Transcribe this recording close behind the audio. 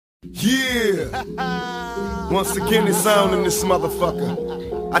Yeah. Once again, it's sound in this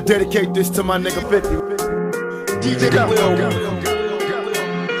motherfucker. I dedicate this to my nigga 50. DJ Will.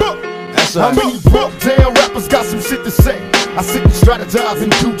 How many broke down rappers got some shit to say? I sit and strategize in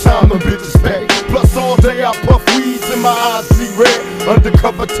due time, them bitches pay. Plus all day I puff weeds and my eyes see red.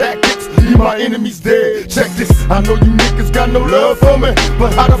 Undercover tactics, leave my enemies dead. Check this, I know you niggas got no love for me,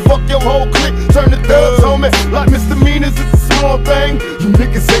 but how the fuck your whole clique turn the thugs on me? Like misdemeanors, it's a small thing. You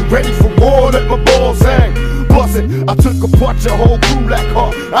niggas ain't ready for war, let my balls hang. Bust it, I took apart your whole crew like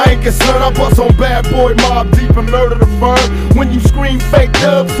heart. I ain't concerned, I bust on bad boy, mob deep and murder the firm. When you scream fake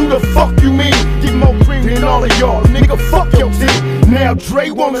dubs, who the fuck you mean? Get more cream than all of y'all, nigga, fuck your team. Now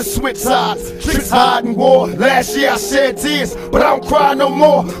Dre wanna switch sides, tricks hiding war. Last year I shed tears, but I don't cry no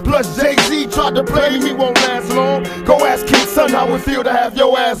more. Plus Jay-Z tried to play me, won't last long. Go ask King Son how it feel to have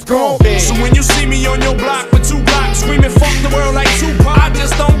your ass gone. So when you see me on your block with 2 blocks, screaming fuck the world like Tupac, I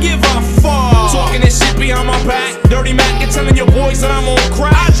just don't give a fuck. Talking that shit behind my back, Dirty Mac and telling your boys that I'm on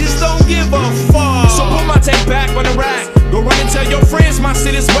crack, I just don't give a fuck. So put my tape back on the rack, go run and tell your friends my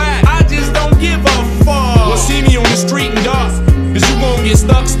shit is whack, I just don't give a fuck. Well, see me on the street and dark, cause you gon' get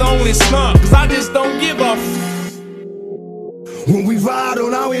stuck, stoned and snuck, cause I just don't give a when we ride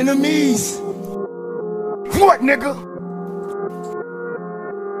on our enemies. What, nigga?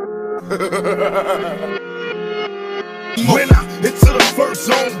 When I hit to the first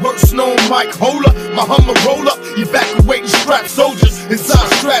zone, worst known Mike Holler, my Hummer roll up, evacuating strapped soldiers. It's our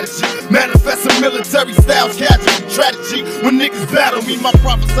strategy, manifesting military styles, casualty strategy. When niggas battle me, my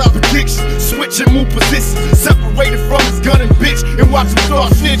prophesied prediction, switch and move positions, separated from his gun and bitch, and watch him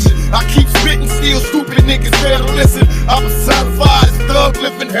start snitching. I keep spitting, still stupid niggas fail to listen. I'm personified as thug,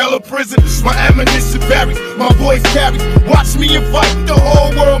 living hell of prison. My ammunition varies, my voice carries. Watch me invite the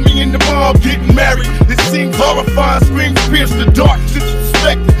whole world, me and the mob getting married. It seems horrifying, screams pierce the dark,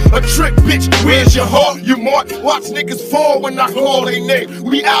 disrespected. A trick, bitch, where's your heart? You mark, watch niggas fall when I call their name.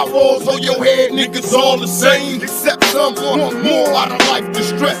 We outlaws on your head, niggas all the same. Except some want more out of life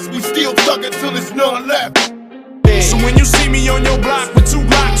distress. We still thug until there's none left. So when you see me on your block with 2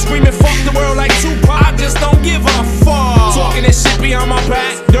 blocks, screaming fuck the world like Tupac, I just don't give a fuck. Talking that shit behind my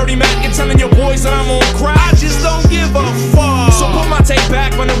back, Dirty Mac and telling your boys that I'm on crack, I just don't give a fuck. So put my tape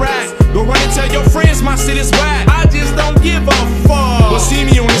back on the rack, go run and tell your friends my shit is whack, I just don't give a fuck. Well, see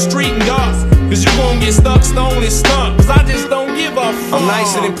me on the street and dark, cause you gon' get stuck, stoned and snuck, cause I just don't give a fuck. I'm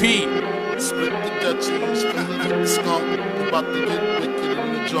nicer than Pete. Split the Dutchie, split the skunk, about to get wicked in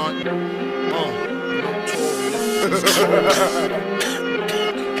the joint.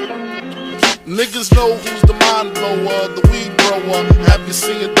 Niggas know who's the mind blower, the weed grower. Have you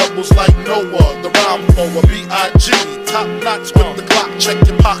seen doubles like Noah, the rhyme forward, B.I.G. Top notch with the Glock, check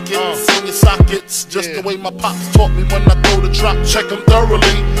your pockets, in your sockets. Just the way my pops taught me when I throw the drop, check them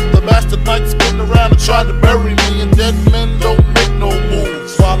thoroughly. The bastard might spin around and try to bury me, and dead men don't make no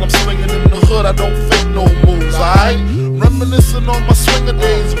moves. While I'm swinging in the hood, I don't fake no moves, alright? Reminiscing on my swinger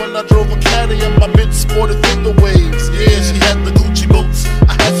days when I drove a caddy and my bitch sported finger waves. Yeah, she had the Gucci boots,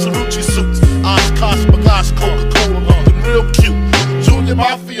 I had Cerucci suits, Oshkosh, Bagosh, Coca-Cola, looking real cute. Junior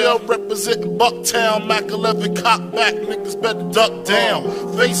Mafia representing Bucktown, Mac 11 cock back, niggas better duck down,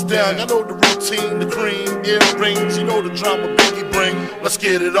 face down. You know the routine, the cream, earrings, you know the drama Biggie bring. Let's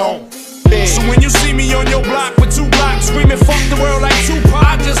get it on. So when you see me on your block with 2 blocks, screaming fuck the world like Tupac,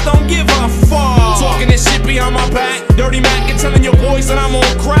 I just don't give a fuck. Talking that shit behind my back, Dirty Mac and telling your boys that I'm on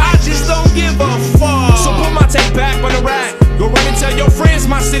crack, I just don't give a fuck. So put my tape back on the rack, go run and tell your friends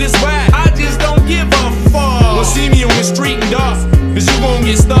my shit is whack, I just don't give a fuck. Well, see me on the street and dark, cause you gon'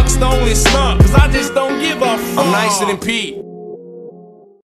 get stuck, stoned and snuck, cause I just don't give a fuck. I'm nicer than Pete.